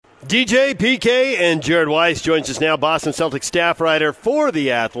DJ, PK, and Jared Weiss joins us now, Boston Celtics staff writer for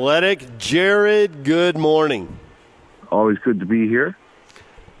The Athletic. Jared, good morning. Always good to be here.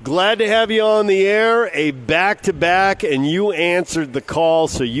 Glad to have you on the air, a back-to-back, and you answered the call,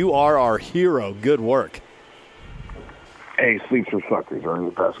 so you are our hero. Good work. Hey, sleep for suckers.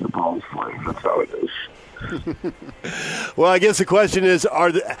 Earning basketball is fine. That's how it is. Well, I guess the question is,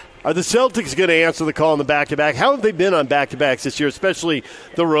 are the Celtics going to answer the call on the back-to-back? How have they been on back-to-backs this year, especially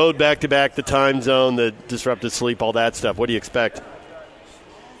the road back-to-back, the time zone, the disrupted sleep, all that stuff? What do you expect?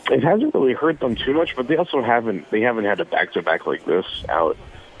 It hasn't really hurt them too much, but they also haven't had a back-to-back like this out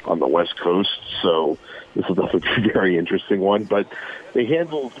on the West Coast, so this is definitely a very interesting one. But they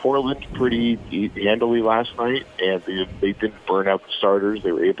handled Portland pretty handily last night, and they didn't burn out the starters.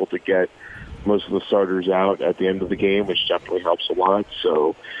 They were able to get most of the starters out at the end of the game, which definitely helps a lot.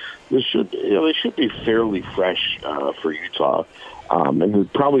 So they should be fairly fresh for Utah. And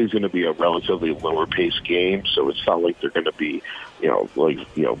it probably is going to be a relatively lower paced game, so it's not like they're going to be,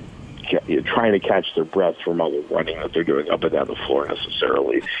 trying to catch their breath from all the running that they're doing up and down the floor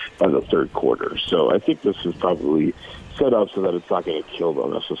necessarily by the third quarter. So I think this is probably set up so that it's not going to kill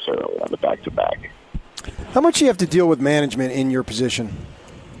them necessarily on the back-to-back. How much do you have to deal with management in your position?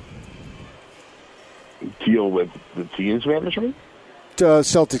 Deal with the team's management?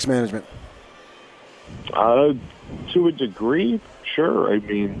 Celtics management. To a degree, sure. I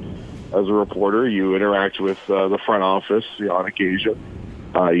mean, as a reporter, you interact with the front office on occasion.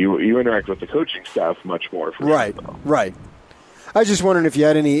 You interact with the coaching staff much more. Right. I was just wondering if you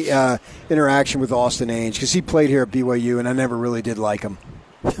had any interaction with Austin Ainge, because he played here at BYU, and I never really did like him.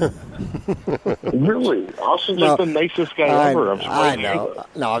 Really? Austin's like the nicest guy ever. I know.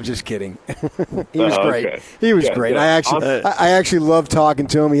 No, I'm just kidding. He was great. Okay. He was great. Yeah. I actually loved talking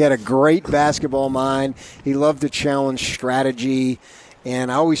to him. He had a great basketball mind. He loved to challenge strategy.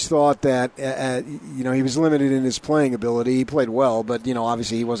 And I always thought that, he was limited in his playing ability. He played well, but,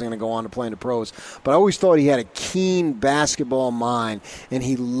 obviously he wasn't going to go on to play in the pros. But I always thought he had a keen basketball mind, and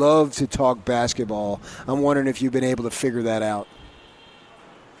he loved to talk basketball. I'm wondering if you've been able to figure that out.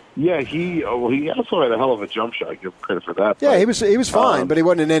 Yeah, he also had a hell of a jump shot. I give him credit for that. Yeah, but, he was fine, but he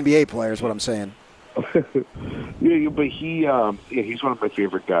wasn't an NBA player is what I'm saying. Yeah, but he's one of my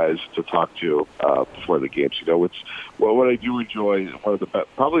favorite guys to talk to before the games. What I do enjoy,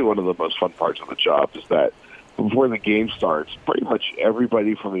 probably one of the most fun parts of the job is that before the game starts, pretty much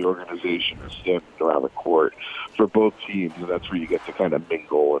everybody from the organization is standing around the court for both teams, and that's where you get to kind of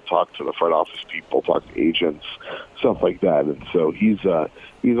mingle and talk to the front office people, talk to agents, stuff like that. And so he's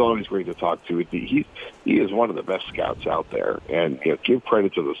always great to talk to. He is one of the best scouts out there, and give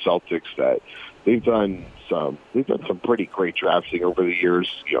credit to the Celtics that they've done some pretty great drafting over the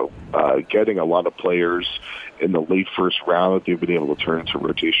years, getting a lot of players in the late first round that they've been able to turn into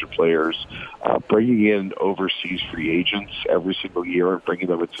rotation players, bringing in overseas free agents every single year and bringing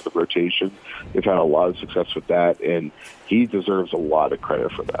them into the rotation. They've had a lot of success with that, and he deserves a lot of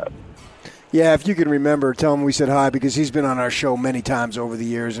credit for that. Yeah, if you can remember, tell him we said hi, because he's been on our show many times over the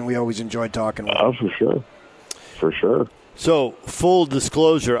years, and we always enjoyed talking with him. Oh, for sure. So, full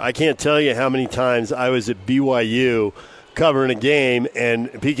disclosure, I can't tell you how many times I was at BYU covering a game, and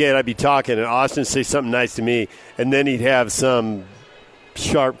PK and I'd be talking, and Austin would say something nice to me, and then he'd have some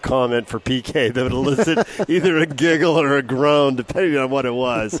sharp comment for PK that would elicit either a giggle or a groan, depending on what it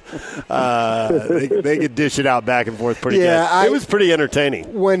was. They could dish it out back and forth pretty good. It was pretty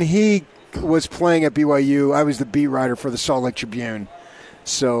entertaining. When he was playing at BYU, I was the beat writer for the Salt Lake Tribune.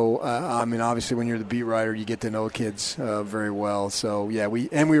 So, obviously when you're the beat writer, you get to know kids very well. So, yeah, we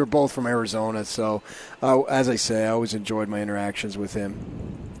were both from Arizona. So, as I say, I always enjoyed my interactions with him.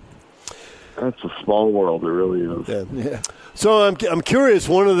 That's a small world. It really is. Yeah. So I'm curious.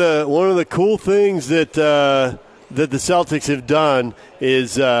 One of the cool things that the Celtics have done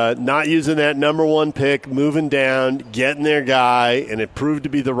is not using that number one pick, moving down, getting their guy, and it proved to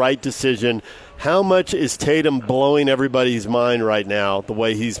be the right decision. How much is Tatum blowing everybody's mind right now, the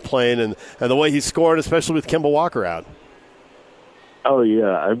way he's playing and the way he's scoring, especially with Kemba Walker out? Oh,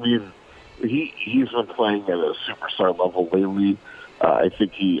 yeah. I mean, he's been playing at a superstar level lately. I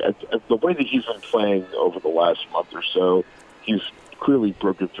think the way that he's been playing over the last month or so, he's clearly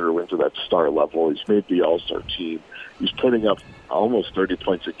broken through into that star level. He's made the All-Star team. He's putting up almost 30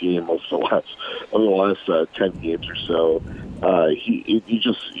 points a game over the last 10 games or so.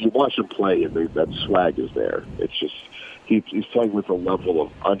 You watch him play, and that swag is there. It's just he's playing with a level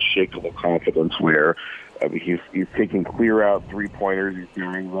of unshakable confidence where he's taking clear out 3-pointers. He's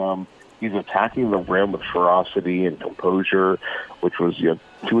doing them. He's attacking the rim with ferocity and composure, which was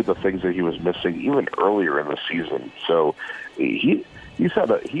two of the things that he was missing even earlier in the season. So he's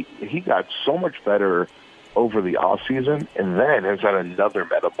he got so much better over the offseason, and then has had another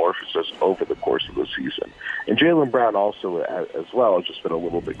metamorphosis over the course of the season. And Jaylen Brown also, as well, has just been a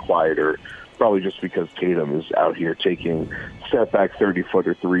little bit quieter, probably just because Tatum is out here taking step-back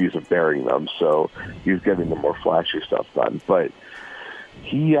 30-footer threes and burying them, so he's getting the more flashy stuff done. But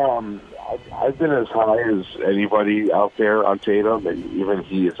I've been as high as anybody out there on Tatum, and even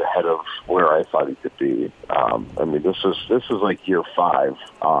he is ahead of where I thought he could be. This is like year 5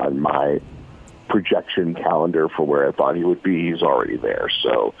 on my projection calendar for where I thought he would be. He's already there.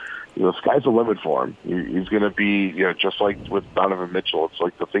 So, the sky's the limit for him. He's going to be, just like with Donovan Mitchell. It's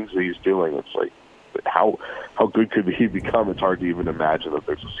like the things that he's doing. It's like how good could he become? It's hard to even imagine that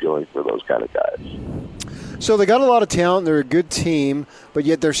there's a ceiling for those kind of guys. So they got a lot of talent. They're a good team, but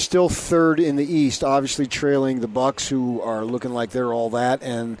yet they're still third in the East, obviously trailing the Bucks, who are looking like they're all that.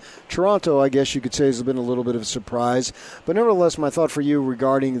 And Toronto, I guess you could say, has been a little bit of a surprise. But nevertheless, my thought for you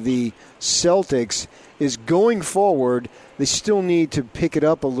regarding the Celtics is going forward, they still need to pick it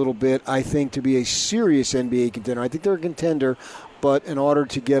up a little bit, I think, to be a serious NBA contender. I think they're a contender, but in order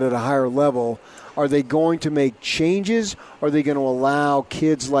to get at a higher level, are they going to make changes? Or are they going to allow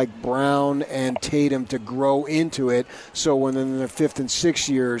kids like Brown and Tatum to grow into it so when in their 5th and 6th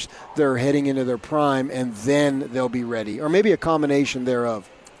years they're heading into their prime and then they'll be ready? Or maybe a combination thereof.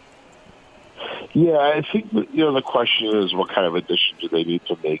 Yeah, I think the question is what kind of addition do they need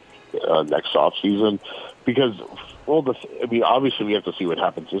to make next offseason? Because, obviously we have to see what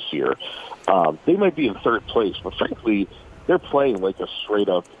happens this year. They might be in 3rd place, but frankly, they're playing like a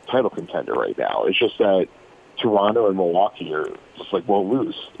straight-up title contender right now. It's just that Toronto and Milwaukee are just won't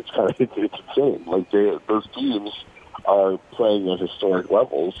lose. It's kind of it's insane. Those teams are playing at historic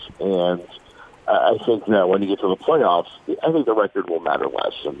levels, and I think that when you get to the playoffs, I think the record will matter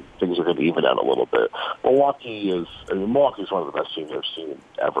less, and things are going to even out a little bit. Milwaukee's one of the best teams I've seen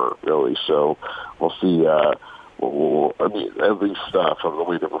ever, really. So we'll see. At least from the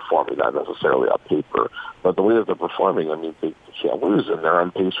way they're performing, not necessarily on paper, but the way that they're performing, they can't lose, and they're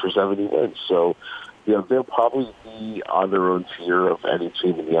on pace for 70 wins. So, they'll probably be on their own tier of any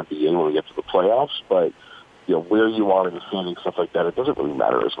team in the NBA when we get to the playoffs. But, where you are in the standing, stuff like that, it doesn't really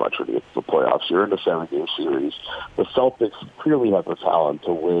matter as much when you get to the playoffs. You're in a 7-game series. The Celtics clearly have the talent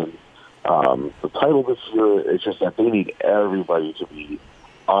to win the title this year. It's just that they need everybody to be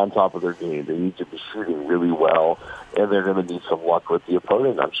on top of their game. They need to be shooting really well, and they're going to need some luck with the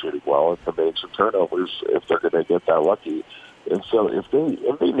opponent not shooting well and to make some turnovers if they're going to get that lucky. And so if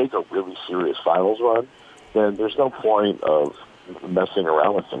they make a really serious finals run, then there's no point of messing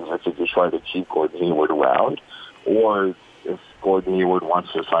around with things. I think you're trying to keep Gordon Hayward around, or if Gordon Hayward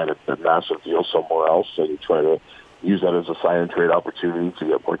wants to sign a massive deal somewhere else, then you try to use that as a sign and trade opportunity to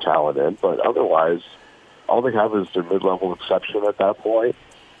get more talent in. But otherwise, all they have is their mid-level exception at that point.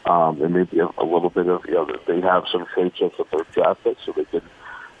 And maybe a little bit of, they have some trade chips at their draft pick, so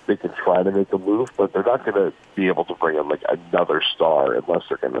they can try to make a move, but they're not going to be able to bring in another star unless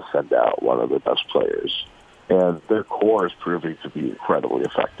they're going to send out one of the best players. And their core is proving to be incredibly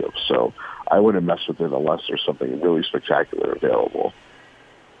effective. So I wouldn't mess with it unless there's something really spectacular available.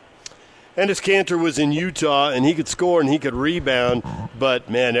 Ennis Cantor was in Utah, and he could score and he could rebound, but,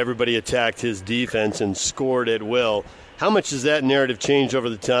 man, everybody attacked his defense and scored at will. How much has that narrative changed over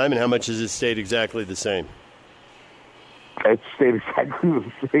the time, and how much has it stayed exactly the same? It stayed exactly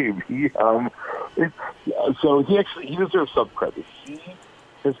the same. He deserves some credit. He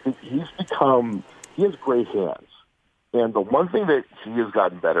has great hands. And the one thing that he has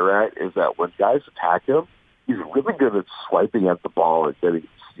gotten better at is that when guys attack him, he's really good at swiping at the ball and getting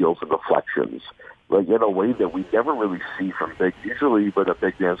steals and deflections, in a way that we never really see from big. Usually when a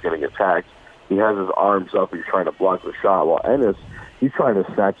big man's getting attacked, he has his arms up, he's trying to block the shot, while Ennis, he's trying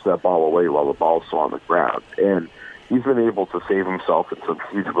to snatch that ball away while the ball's still on the ground. And he's been able to save himself in some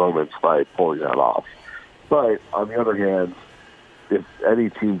huge moments by pulling that off. But on the other hand, if any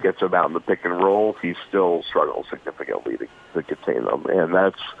team gets him out in the pick and roll, he still struggles significantly to contain them. And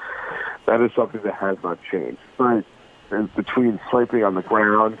that is something that has not changed. But between swiping on the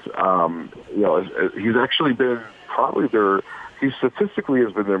ground, he's actually been probably he statistically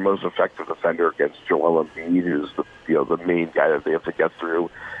has been their most effective defender against Joel Embiid, who's the main guy that they have to get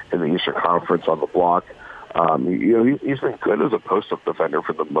through in the Eastern Conference on the block. He's been good as a post-up defender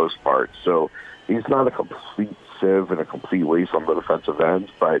for the most part. So he's not a complete sieve and a complete waste on the defensive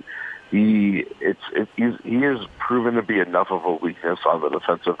end, but he has proven to be enough of a weakness on the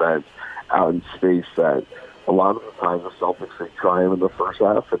defensive end out in space that a lot of the time the Celtics, they try him in the first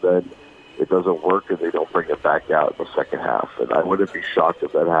half, and then it doesn't work, and they don't bring it back out in the second half. And I wouldn't be shocked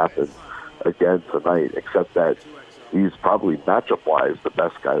if that happens again tonight, except that he's probably matchup-wise the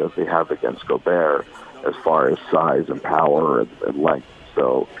best guy that they have against Gobert as far as size and power and length.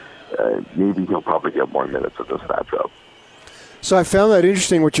 So maybe he'll probably get more minutes in this matchup. So I found that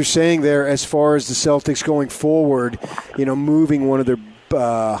interesting what you're saying there as far as the Celtics going forward, moving one of their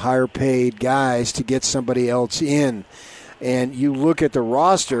higher-paid guys to get somebody else in. And you look at the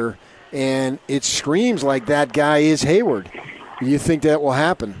roster, and it screams like that guy is Hayward. Do you think that will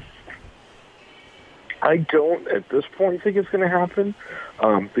happen? I don't, at this point, think it's going to happen.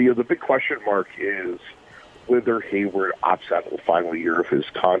 The big question mark is whether Hayward opts out of the final year of his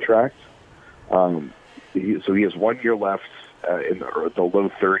contract. So he has 1 year left in the low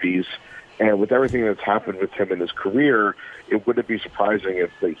 30s. And with everything that's happened with him in his career, it wouldn't be surprising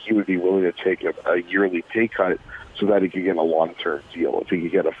if he would be willing to take a yearly pay cut so that he could get a long-term deal. If he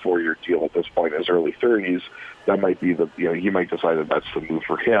could get a 4-year deal at this point in his early 30s, that might be he might decide that that's the move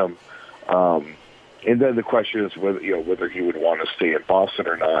for him. And then the question is whether he would want to stay in Boston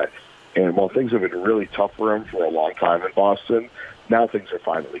or not. And while things have been really tough for him for a long time in Boston, now things are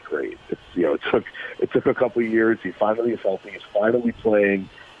finally great. It took a couple of years. He finally is healthy. He's finally playing,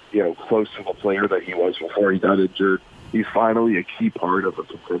 close to the player that he was before he got injured. He's finally a key part of a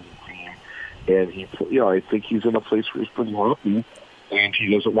contending team, and I think he's in a place where he's pretty healthy, and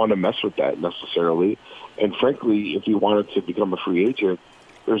he doesn't want to mess with that necessarily. And frankly, if he wanted to become a free agent,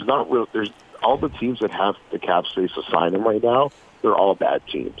 there's all the teams that have the cap space to sign him right now. They're all bad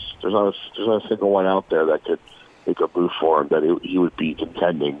teams. There's not a single one out there that could make a move for him that he would be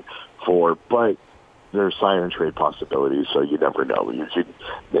contending for. But there's sign and trade possibilities, so you never know.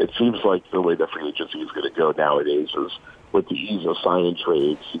 It seems like the way that free agency is going to go nowadays is with the ease of sign and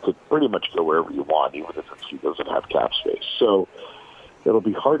trades, you could pretty much go wherever you want, even if he doesn't have cap space. So it'll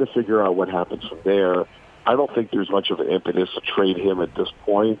be hard to figure out what happens from there. I don't think there's much of an impetus to trade him at this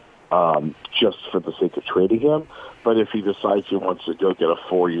point, just for the sake of trading him. But if he decides he wants to go get a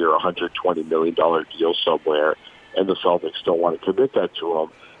 4-year, $120 million deal somewhere, and the Celtics don't want to commit that to him,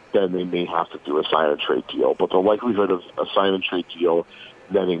 then they may have to do a sign-and-trade deal. But the likelihood of a sign-and-trade deal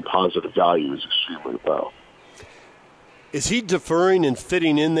netting positive value is extremely low. Is he deferring and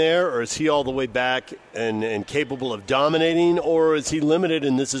fitting in there, or is he all the way back and capable of dominating, or is he limited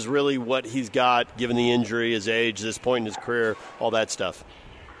and this is really what he's got given the injury, his age, this point in his career, all that stuff?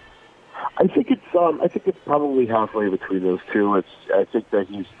 I think it's probably halfway between those two. I think that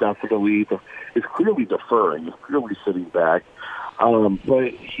he's clearly deferring, he's clearly sitting back,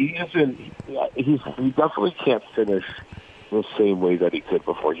 but he definitely can't finish the same way that he could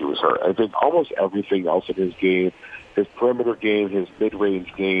before he was hurt. I think almost everything else in his game, his perimeter game, his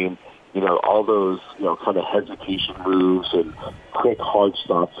mid-range game, all those, kind of hesitation moves and quick hard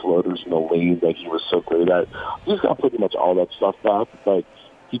stop floaters in the lane that he was so great at. He's got pretty much all that stuff back, but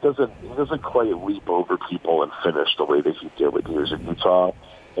he doesn't quite leap over people and finish the way that he did when he was in Utah.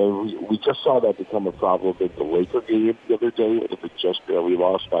 And we just saw that become a problem in the Laker game the other day, when they just barely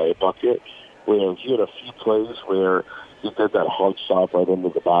lost by a bucket, where he had a few plays where he did that hard stop right into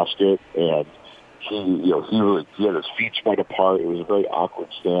the basket, and he had his feet spread apart. It was a very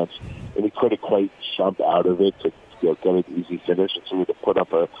awkward stance, and he couldn't quite jump out of it to get an easy finish, and so he had to put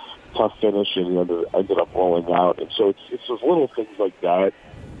up a tough finish, and he ended up rolling out. And so it's those little things like that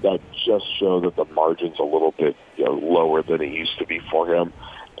just show that the margin's a little bit lower than it used to be for him.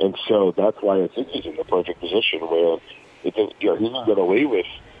 And so that's why I think he's in the perfect position where he can get away with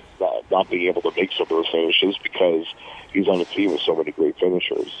not being able to make some of those finishes because he's on a team with so many great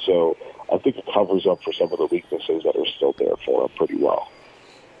finishers. So I think it covers up for some of the weaknesses that are still there for him pretty well.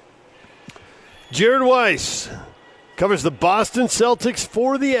 Jared Weiss covers the Boston Celtics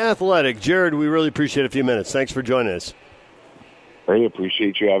for The Athletic. Jared, we really appreciate a few minutes. Thanks for joining us. I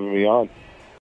appreciate you having me on.